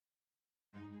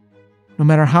No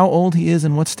matter how old he is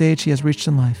and what stage he has reached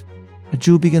in life, a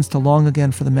Jew begins to long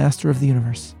again for the master of the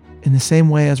universe, in the same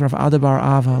way as Rav Adabar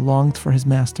Ava longed for his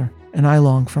master, and I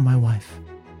long for my wife.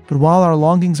 But while our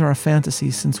longings are a fantasy,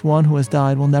 since one who has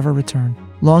died will never return,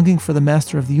 longing for the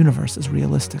master of the universe is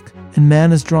realistic, and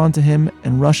man is drawn to him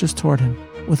and rushes toward him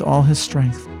with all his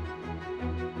strength.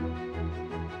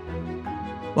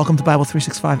 Welcome to Bible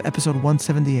 365, episode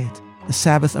 178, the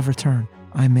Sabbath of Return.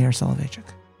 I'm Meir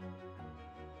Soloveichik.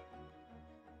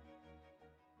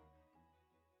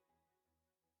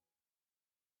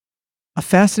 A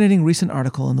fascinating recent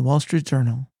article in the Wall Street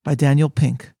Journal by Daniel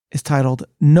Pink is titled,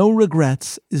 "No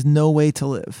Regrets is No Way to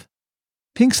Live."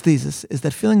 Pink's thesis is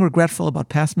that feeling regretful about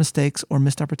past mistakes or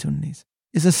missed opportunities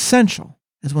is essential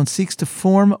as one seeks to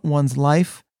form one's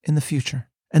life in the future,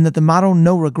 and that the motto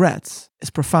 "no regrets" is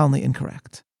profoundly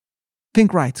incorrect.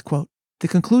 Pink writes, quote, "The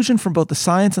conclusion from both the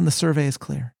science and the survey is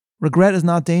clear. Regret is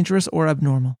not dangerous or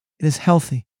abnormal. It is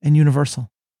healthy and universal,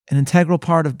 an integral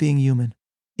part of being human.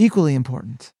 Equally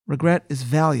important, regret is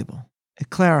valuable.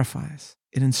 It clarifies.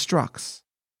 It instructs.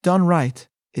 Done right,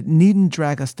 it needn't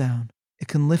drag us down. It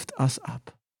can lift us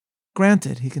up.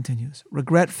 Granted," he continues,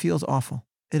 "regret feels awful.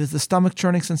 It is the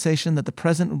stomach-churning sensation that the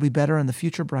present would be better and the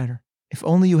future brighter. If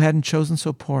only you hadn't chosen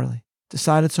so poorly,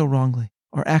 decided so wrongly,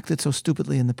 or acted so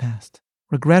stupidly in the past.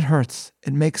 Regret hurts.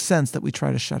 It makes sense that we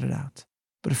try to shut it out.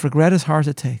 But if regret is hard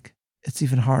to take, it's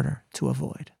even harder to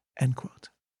avoid." End quote.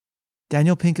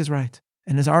 Daniel Pink is right,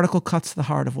 and his article cuts to the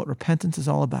heart of what repentance is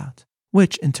all about,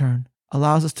 which, in turn,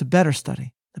 allows us to better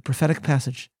study the prophetic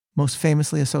passage most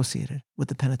famously associated with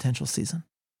the penitential season.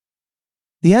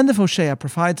 The end of Hosea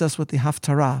provides us with the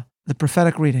Haftarah, the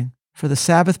prophetic reading, for the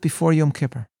Sabbath before Yom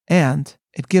Kippur, and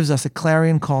it gives us a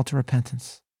clarion call to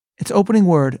repentance. Its opening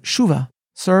word, Shuvah,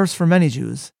 serves for many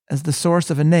Jews as the source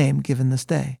of a name given this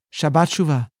day, Shabbat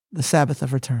Shuvah, the Sabbath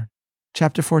of Return.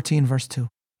 Chapter 14, verse 2.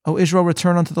 "O Israel,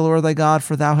 return unto the Lord thy God,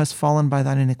 for thou hast fallen by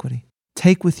thine iniquity.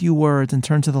 Take with you words and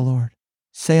turn to the Lord.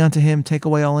 Say unto him, take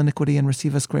away all iniquity and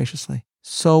receive us graciously.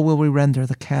 So will we render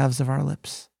the calves of our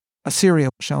lips. Assyria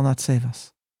shall not save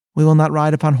us. We will not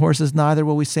ride upon horses, neither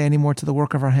will we say any more to the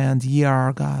work of our hands, ye are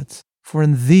our gods. For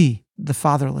in thee the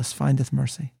fatherless findeth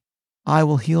mercy. I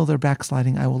will heal their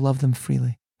backsliding, I will love them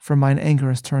freely, for mine anger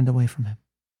is turned away from him."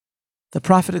 The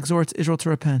prophet exhorts Israel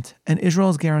to repent, and Israel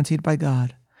is guaranteed by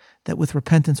God that with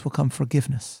repentance will come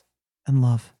forgiveness and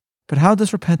love. But how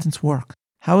does repentance work?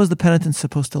 How is the penitent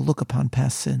supposed to look upon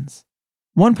past sins?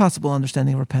 One possible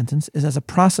understanding of repentance is as a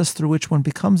process through which one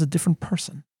becomes a different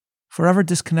person, forever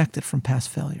disconnected from past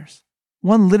failures.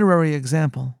 One literary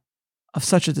example of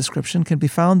such a description can be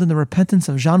found in the repentance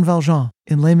of Jean Valjean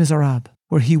in Les Miserables,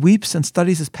 where he weeps and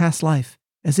studies his past life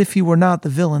as if he were not the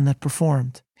villain that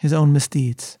performed his own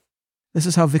misdeeds. This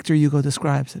is how Victor Hugo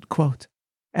describes it, quote,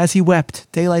 "As he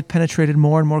wept, daylight penetrated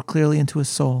more and more clearly into his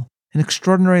soul, an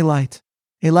extraordinary light,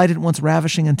 a light at once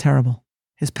ravishing and terrible.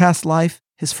 His past life,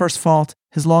 his first fault,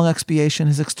 his long expiation,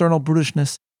 his external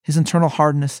brutishness, his internal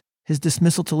hardness, his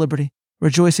dismissal to liberty,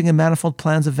 rejoicing in manifold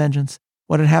plans of vengeance,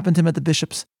 what had happened to him at the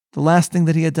bishop's, the last thing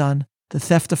that he had done, the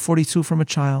theft of 42 from a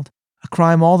child, a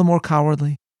crime all the more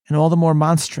cowardly and all the more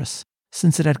monstrous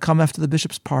since it had come after the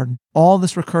bishop's pardon. All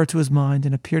this recurred to his mind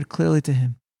and appeared clearly to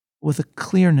him, with a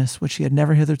clearness which he had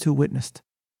never hitherto witnessed.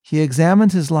 He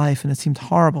examined his life, and it seemed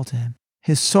horrible to him,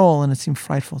 his soul, and it seemed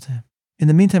frightful to him. In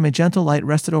the meantime, a gentle light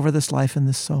rested over this life and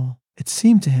this soul. It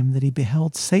seemed to him that he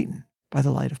beheld Satan by the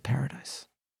light of paradise."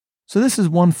 So this is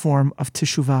one form of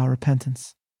teshuvah,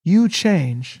 repentance. You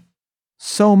change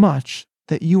so much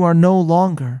that you are no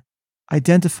longer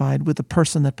identified with the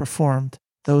person that performed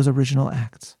those original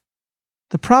acts.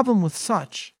 The problem with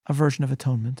such a version of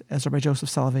atonement, as Rabbi Joseph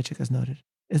Soloveitchik has noted,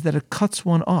 is that it cuts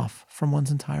one off from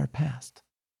one's entire past.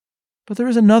 But there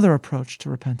is another approach to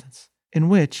repentance, in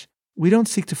which we don't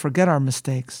seek to forget our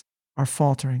mistakes, our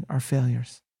faltering, our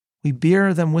failures. We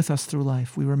bear them with us through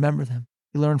life. We remember them.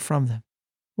 We learn from them.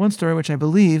 One story, which I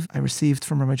believe I received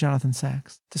from Rabbi Jonathan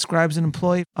Sachs, describes an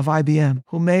employee of IBM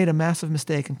who made a massive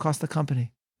mistake and cost the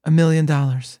company $1 million.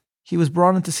 He was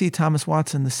brought in to see Thomas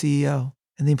Watson, the CEO,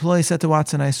 and the employee said to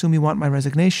Watson, "I assume you want my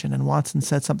resignation." And Watson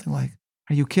said something like,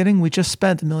 "Are you kidding? We just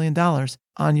spent $1 million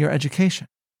on your education.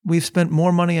 We've spent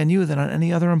more money on you than on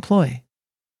any other employee."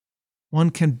 One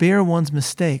can bear one's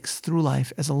mistakes through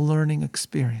life as a learning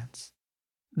experience.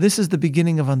 This is the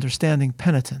beginning of understanding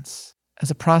penitence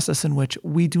as a process in which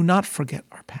we do not forget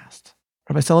our past.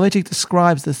 Rabbi Soloveitchik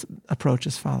describes this approach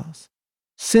as follows.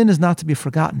 Sin is not to be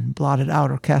forgotten, blotted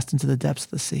out, or cast into the depths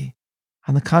of the sea.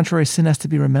 On the contrary, sin has to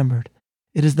be remembered.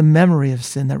 It is the memory of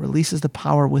sin that releases the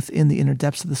power within the inner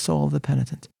depths of the soul of the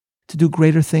penitent to do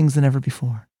greater things than ever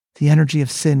before. the energy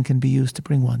of sin can be used to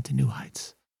bring one to new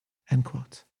heights. End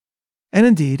quote. And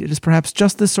indeed, it is perhaps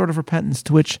just this sort of repentance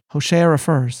to which Hosea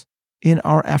refers in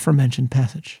our aforementioned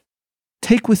passage.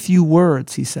 Take with you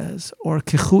words, he says, or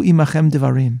kechu imachem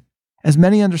devarim. As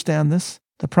many understand this,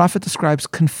 the prophet describes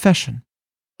confession,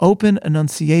 open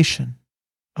enunciation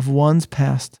of one's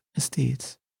past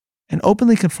misdeeds. And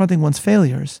openly confronting one's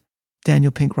failures,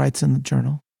 Daniel Pink writes in the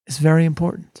journal, is very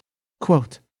important.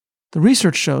 Quote, the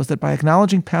research shows that by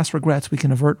acknowledging past regrets, we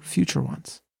can avert future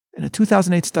ones. In a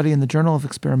 2008 study in the Journal of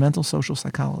Experimental Social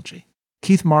Psychology,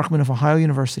 Keith Markman of Ohio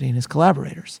University and his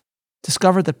collaborators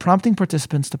discovered that prompting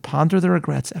participants to ponder their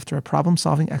regrets after a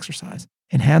problem-solving exercise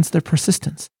enhanced their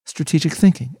persistence, strategic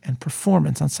thinking, and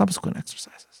performance on subsequent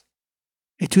exercises.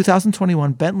 A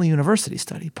 2021 Bentley University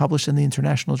study published in the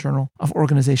International Journal of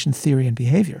Organization Theory and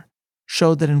Behavior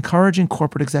showed that encouraging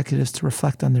corporate executives to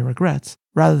reflect on their regrets,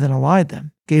 rather than elide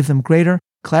them, gave them greater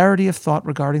clarity of thought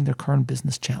regarding their current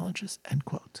business challenges, end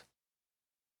quote.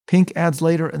 Pink adds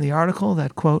later in the article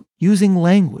that, quote, using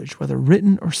language, whether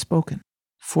written or spoken,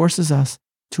 forces us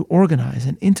to organize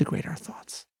and integrate our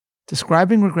thoughts.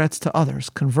 Describing regrets to others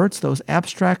converts those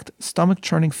abstract,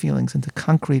 stomach-churning feelings into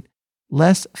concrete,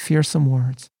 less fearsome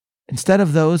words. Instead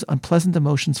of those unpleasant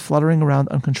emotions fluttering around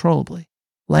uncontrollably,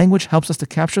 language helps us to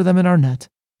capture them in our net,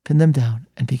 pin them down,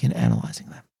 and begin analyzing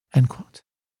them, end quote.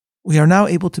 We are now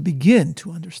able to begin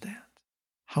to understand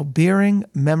how bearing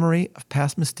memory of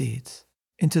past misdeeds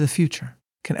into the future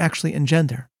can actually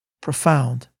engender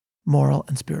profound moral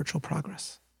and spiritual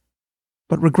progress.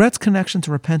 But regret's connection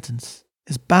to repentance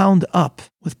is bound up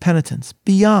with penitence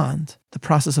beyond the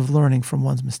process of learning from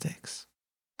one's mistakes.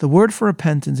 The word for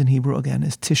repentance in Hebrew, again,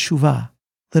 is teshuvah,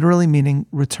 literally meaning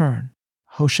return.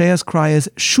 Hosea's cry is,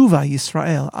 Shuva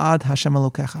Yisrael ad Hashem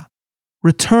Elokecha.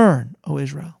 Return, O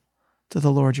Israel, to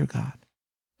the Lord your God.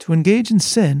 To engage in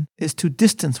sin is to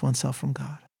distance oneself from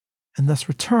God, and thus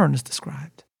return is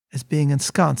described as being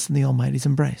ensconced in the Almighty's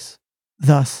embrace.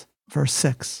 Thus, verse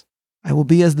 6, I will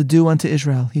be as the dew unto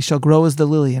Israel. He shall grow as the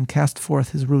lily and cast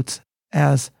forth his roots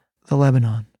as the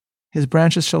Lebanon. His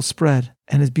branches shall spread,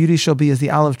 and his beauty shall be as the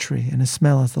olive tree, and his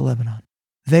smell as the Lebanon.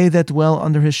 They that dwell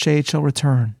under his shade shall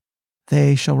return.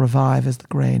 They shall revive as the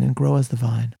grain and grow as the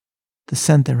vine. The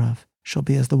scent thereof shall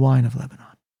be as the wine of Lebanon.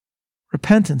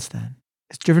 Repentance, then,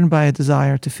 is driven by a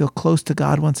desire to feel close to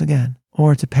God once again,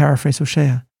 or to paraphrase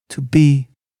Hosea, to be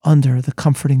under the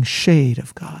comforting shade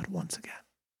of God once again.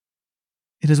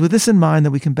 It is with this in mind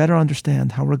that we can better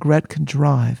understand how regret can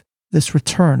drive this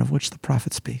return of which the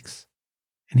prophet speaks.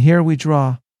 And here we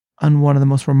draw on one of the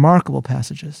most remarkable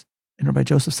passages in Rabbi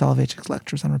Joseph Soloveitchik's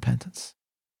lectures on repentance.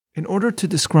 In order to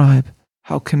describe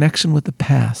how connection with the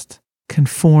past can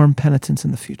form penitence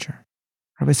in the future,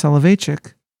 Rabbi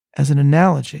Soloveitchik, as an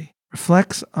analogy,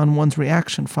 reflects on one's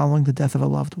reaction following the death of a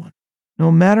loved one.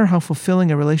 No matter how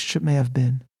fulfilling a relationship may have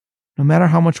been, no matter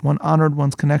how much one honored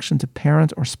one's connection to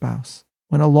parent or spouse,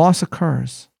 when a loss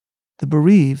occurs, the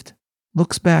bereaved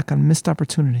looks back on missed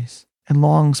opportunities and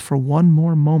longs for one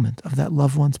more moment of that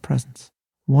loved one's presence,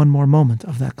 one more moment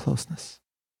of that closeness.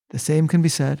 The same can be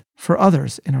said for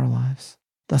others in our lives.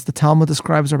 Thus the Talmud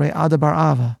describes Rabbi Ada bar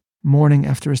Ava mourning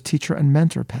after his teacher and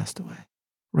mentor passed away,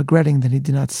 regretting that he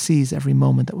did not seize every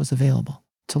moment that was available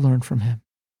to learn from him.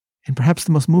 In perhaps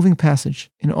the most moving passage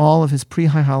in all of his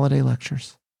pre-high holiday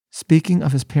lectures, speaking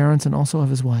of his parents and also of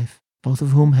his wife, both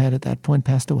of whom had at that point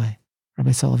passed away,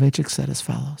 Rabbi Soloveitchik said as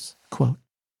follows, quote,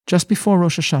 just before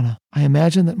Rosh Hashanah, I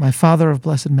imagined that my father of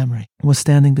blessed memory was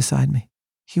standing beside me.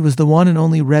 He was the one and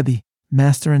only Rebbe,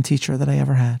 master and teacher that I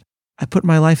ever had. I put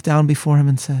my life down before him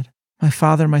and said, my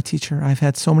father, my teacher, I've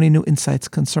had so many new insights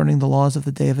concerning the laws of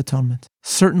the Day of Atonement.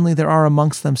 Certainly there are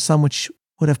amongst them some which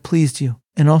would have pleased you,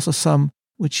 and also some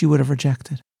which you would have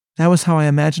rejected. That was how I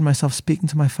imagined myself speaking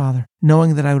to my father,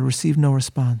 knowing that I would receive no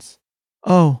response.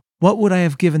 Oh, what would I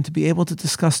have given to be able to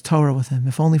discuss Torah with him,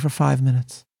 if only for 5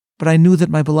 minutes? But I knew that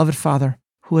my beloved father,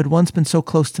 who had once been so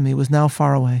close to me, was now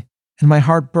far away, and my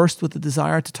heart burst with the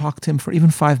desire to talk to him for even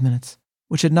 5 minutes,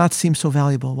 which had not seemed so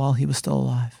valuable while he was still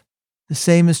alive. The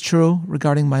same is true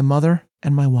regarding my mother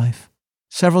and my wife.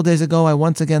 Several days ago, I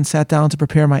once again sat down to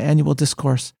prepare my annual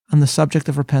discourse on the subject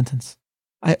of repentance.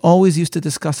 I always used to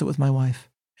discuss it with my wife,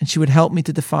 and she would help me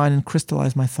to define and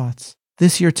crystallize my thoughts.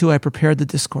 This year, too, I prepared the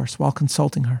discourse while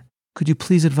consulting her. Could you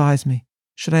please advise me?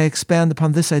 Should I expand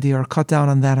upon this idea or cut down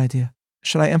on that idea?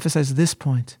 Should I emphasize this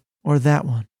point or that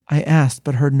one? I asked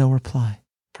but heard no reply.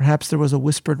 Perhaps there was a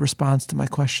whispered response to my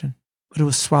question, but it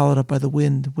was swallowed up by the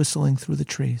wind whistling through the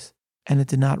trees, and it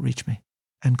did not reach me.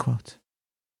 End quote.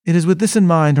 It is with this in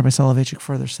mind, Rabbi Soloveitchik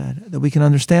further said, that we can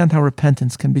understand how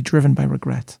repentance can be driven by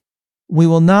regret. We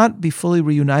will not be fully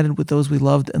reunited with those we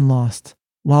loved and lost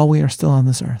while we are still on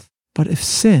this earth. But if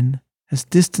sin has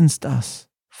distanced us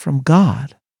from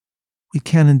God, we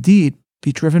can indeed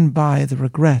be driven by the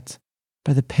regret,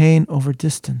 by the pain over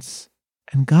distance,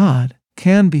 and God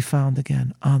can be found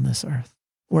again on this earth,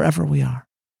 wherever we are.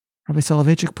 Rabbi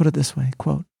Soloveitchik put it this way,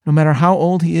 quote, "No matter how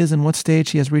old he is and what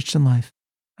stage he has reached in life,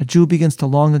 a Jew begins to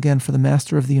long again for the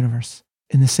master of the universe,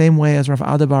 in the same way as Rav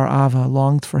Adabar Ava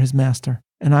longed for his master,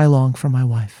 and I long for my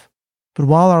wife. But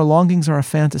while our longings are a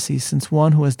fantasy, since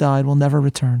one who has died will never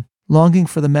return, longing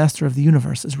for the master of the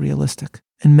universe is realistic,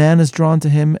 and man is drawn to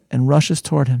him and rushes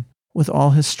toward him with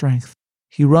all his strength.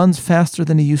 He runs faster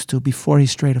than he used to before he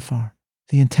strayed afar.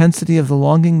 The intensity of the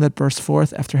longing that bursts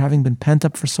forth after having been pent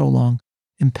up for so long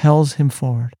impels him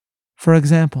forward. For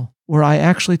example, were I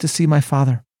actually to see my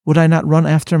father, would I not run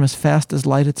after him as fast as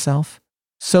light itself?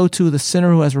 So too the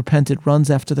sinner who has repented runs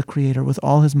after the Creator with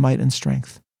all his might and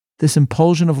strength. This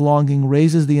impulsion of longing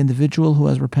raises the individual who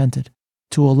has repented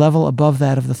to a level above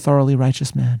that of the thoroughly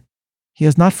righteous man. He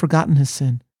has not forgotten his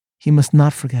sin. He must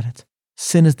not forget it.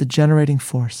 Sin is the generating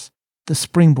force, the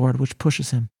springboard which pushes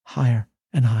him higher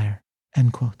and higher."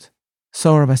 End quote.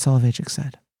 So Rabbi Soloveitchik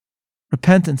said.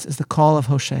 Repentance is the call of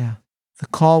Hosea, the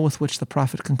call with which the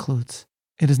prophet concludes.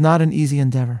 It is not an easy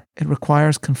endeavor. It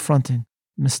requires confronting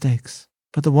mistakes.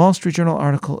 But the Wall Street Journal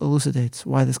article elucidates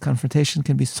why this confrontation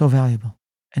can be so valuable.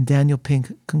 And Daniel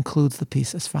Pink concludes the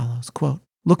piece as follows, quote,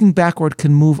 "Looking backward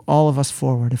can move all of us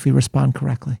forward if we respond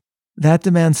correctly. That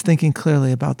demands thinking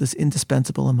clearly about this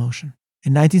indispensable emotion.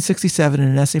 In 1967, in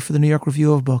an essay for the New York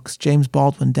Review of Books, James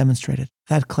Baldwin demonstrated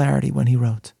that clarity when he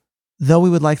wrote, 'Though we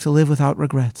would like to live without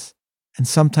regrets, and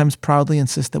sometimes proudly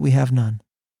insist that we have none,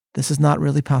 this is not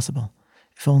really possible,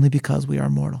 if only because we are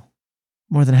mortal.'"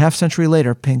 More than a half-century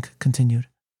later, Pink continued,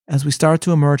 "As we start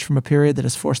to emerge from a period that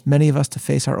has forced many of us to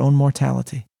face our own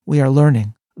mortality, we are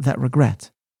learning that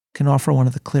regret can offer one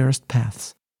of the clearest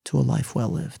paths to a life well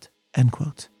lived." End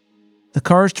quote. The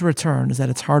courage to return is at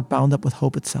its heart bound up with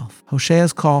hope itself.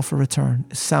 Hosea's call for return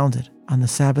is sounded on the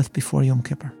Sabbath before Yom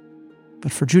Kippur.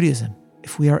 But for Judaism,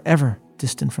 if we are ever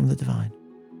distant from the divine,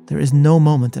 there is no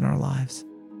moment in our lives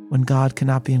when God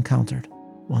cannot be encountered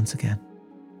once again.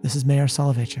 This is Meir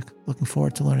Soloveitchik, looking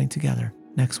forward to learning together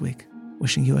next week.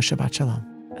 Wishing you a Shabbat Shalom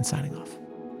and signing off.